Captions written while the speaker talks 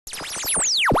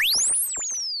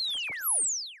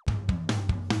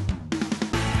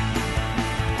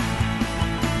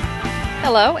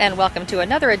Hello, and welcome to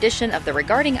another edition of the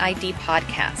Regarding ID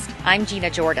podcast. I'm Gina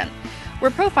Jordan. We're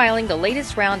profiling the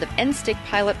latest round of NSTIC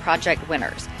pilot project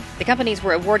winners. The companies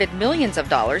were awarded millions of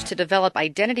dollars to develop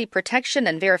identity protection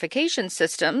and verification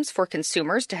systems for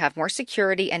consumers to have more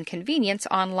security and convenience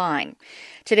online.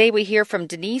 Today we hear from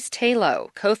Denise Taylor,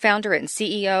 co-founder and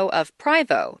CEO of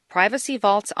PRIVO, Privacy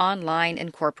Vaults Online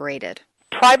Incorporated.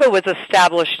 PRIVO was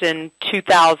established in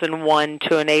 2001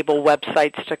 to enable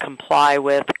websites to comply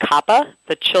with COPPA,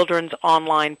 the Children's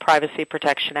Online Privacy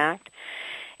Protection Act.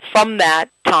 From that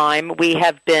time, we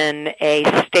have been a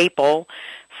staple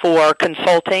for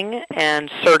consulting and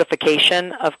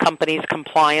certification of companies'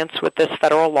 compliance with this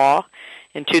federal law.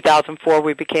 In 2004,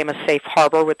 we became a safe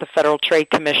harbor with the Federal Trade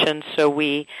Commission, so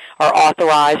we are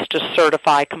authorized to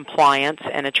certify compliance,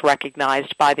 and it's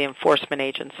recognized by the enforcement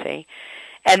agency.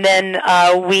 And then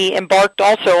we embarked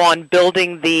also on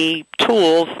building the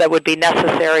tools that would be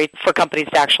necessary for companies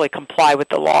to actually comply with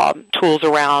the law, tools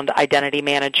around identity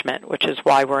management, which is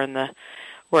why we're in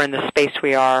the space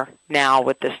we are now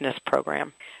with this NIST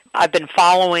program. I've been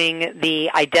following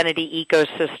the identity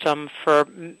ecosystem for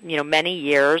many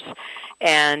years,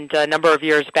 and a number of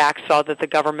years back saw that the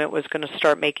government was going to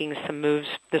start making some moves.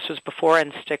 This was before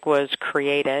NSTIC was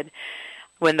created.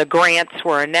 When the grants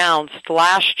were announced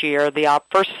last year, the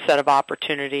first set of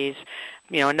opportunities,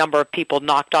 a number of people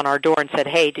knocked on our door and said,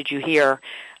 hey, did you hear?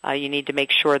 You need to make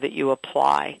sure that you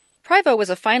apply. PRIVO was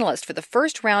a finalist for the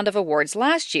first round of awards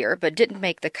last year, but didn't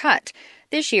make the cut.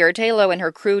 This year, Taylor and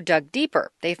her crew dug deeper.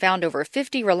 They found over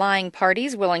 50 relying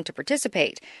parties willing to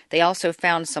participate. They also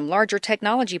found some larger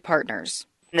technology partners.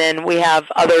 And then we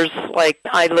have others, like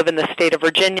I live in the state of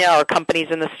Virginia, our company's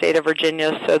in the state of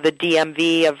Virginia, so the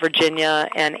DMV of Virginia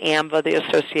and AMVA, the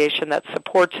association that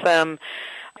supports them.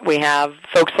 We have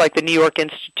folks like the New York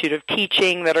Institute of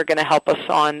Teaching that are going to help us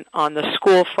on the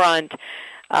school front.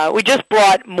 We just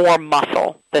brought more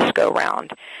muscle this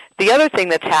go-round. The other thing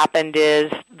that's happened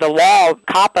is the law,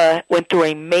 COPPA, went through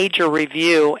a major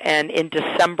review, and in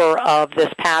December of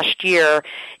this past year,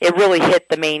 it really hit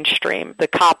the mainstream. The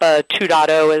COPPA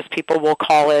 2.0, as people will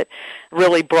call it,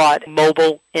 really brought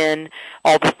mobile in,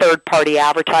 all the third-party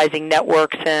advertising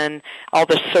networks in, all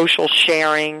the social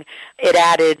sharing. It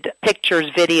added pictures,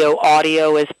 video,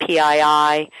 audio as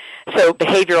PII. So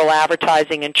behavioral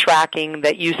advertising and tracking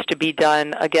that used to be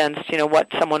done against, what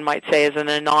someone might say is an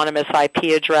anonymous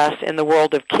IP address in the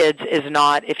world of kids is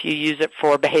not. If you use it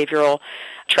for behavioral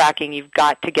tracking, you've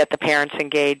got to get the parents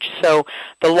engaged. So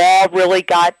the law really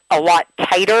got a lot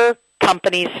tighter.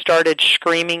 Companies started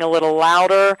screaming a little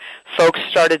louder. Folks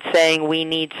started saying we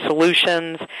need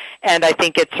solutions. And I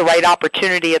think it's the right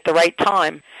opportunity at the right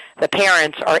time. The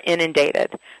parents are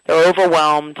inundated. They're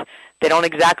overwhelmed. They don't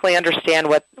exactly understand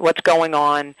what's going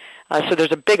on. So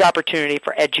there's a big opportunity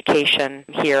for education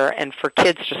here and for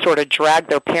kids to sort of drag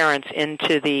their parents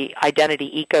into the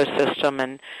identity ecosystem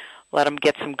and let them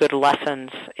get some good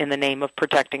lessons in the name of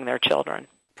protecting their children.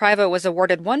 PRIVO was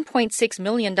awarded $1.6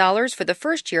 million for the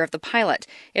first year of the pilot.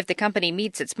 If the company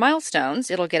meets its milestones,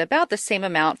 it'll get about the same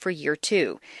amount for year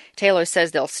 2. Taylor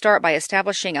says they'll start by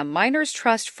establishing a Minors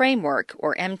Trust Framework,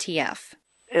 or MTF.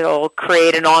 It'll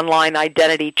create an online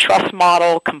identity trust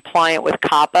model compliant with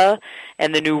COPPA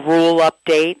and the new rule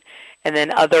update, and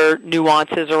then other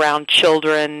nuances around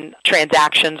children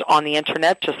transactions on the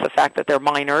Internet, just the fact that they're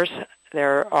minors.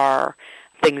 There are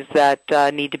things that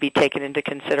need to be taken into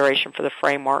consideration for the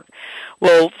framework.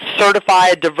 We'll certify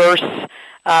a diverse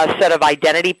set of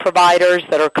identity providers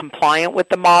that are compliant with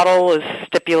the model as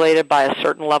stipulated by a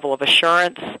certain level of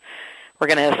assurance. We're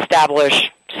going to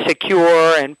establish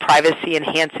secure and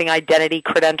privacy-enhancing identity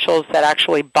credentials that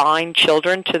actually bind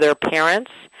children to their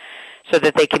parents so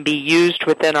that they can be used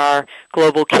within our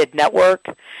global kid network,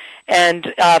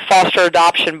 and foster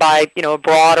adoption by a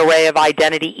broad array of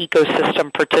identity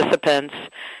ecosystem participants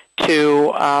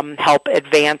to help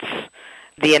advance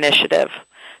the initiative.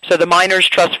 So the Minors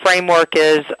Trust Framework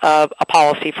is a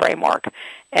policy framework,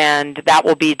 and that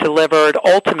will be delivered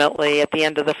ultimately at the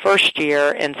end of the first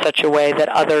year in such a way that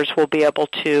others will be able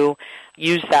to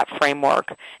use that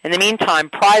framework. In the meantime,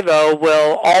 PRIVO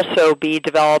will also be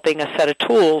developing a set of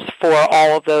tools for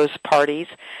all of those parties.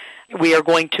 We are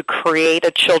going to create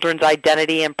a children's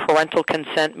identity and parental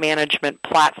consent management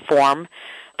platform,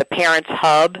 the Parents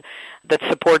Hub, that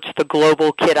supports the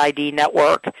global Kid ID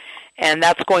network. And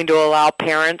that's going to allow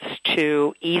parents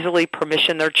to easily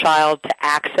permission their child to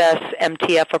access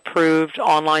MTF-approved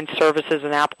online services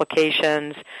and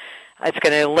applications. It's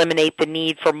going to eliminate the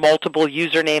need for multiple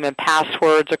username and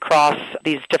passwords across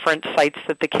these different sites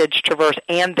that the kids traverse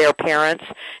and their parents,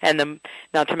 and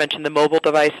not to mention the mobile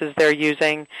devices they're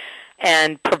using.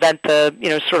 and prevent the,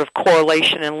 sort of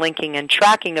correlation and linking and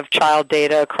tracking of child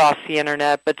data across the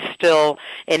internet, but still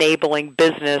enabling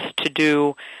business to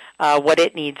do what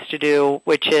it needs to do,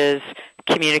 which is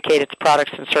communicate its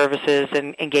products and services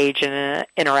and engage in an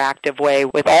interactive way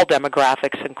with all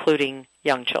demographics, including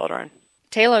young children.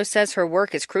 Talo says her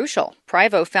work is crucial.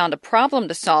 PRIVO found a problem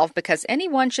to solve because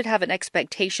anyone should have an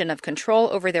expectation of control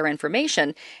over their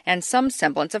information and some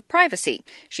semblance of privacy.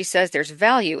 She says there's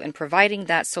value in providing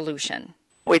that solution.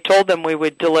 We told them we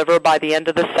would deliver by the end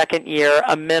of the second year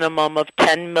a minimum of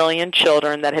 10 million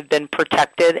children that have been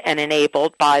protected and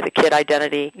enabled by the Kid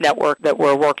Identity Network that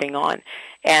we're working on.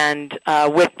 And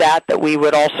with that we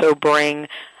would also bring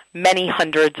many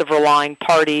hundreds of relying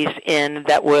parties in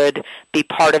that would be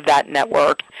part of that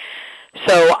network.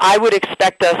 So I would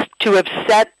expect us to have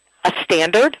set a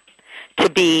standard to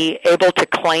be able to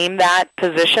claim that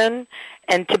position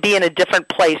and to be in a different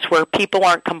place where people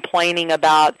aren't complaining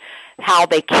about how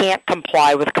they can't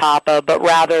comply with COPPA, but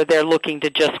rather they're looking to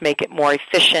just make it more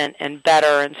efficient and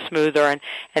better and smoother.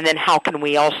 And then how can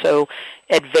we also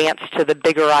advance to the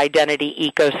bigger identity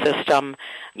ecosystem?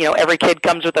 Every kid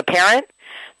comes with a parent.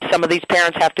 Some of these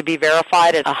parents have to be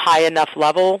verified at a high enough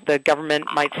level. The government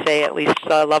might say at least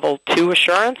level 2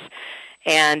 assurance.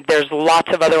 And there's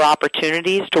lots of other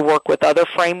opportunities to work with other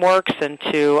frameworks and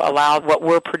to allow what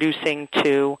we're producing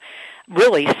to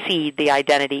really seed the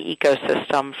identity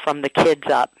ecosystem from the kids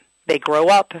up. They grow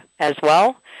up as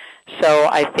well. So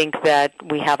I think that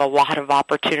we have a lot of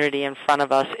opportunity in front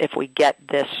of us if we get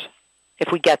this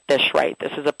right.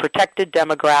 This is a protected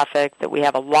demographic that we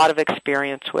have a lot of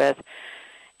experience with.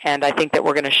 And I think that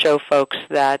we're going to show folks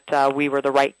that we were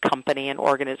the right company and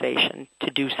organization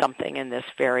to do something in this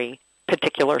very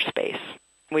particular space.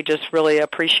 We just really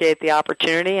appreciate the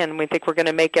opportunity, and we think we're going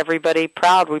to make everybody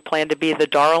proud. We plan to be the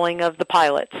darling of the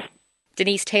pilots.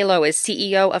 Denise Talo is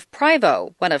CEO of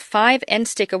PRIVO, one of 5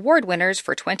 NSTIC award winners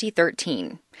for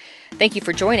 2013. Thank you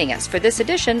for joining us for this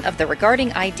edition of the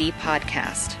Regarding ID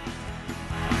podcast.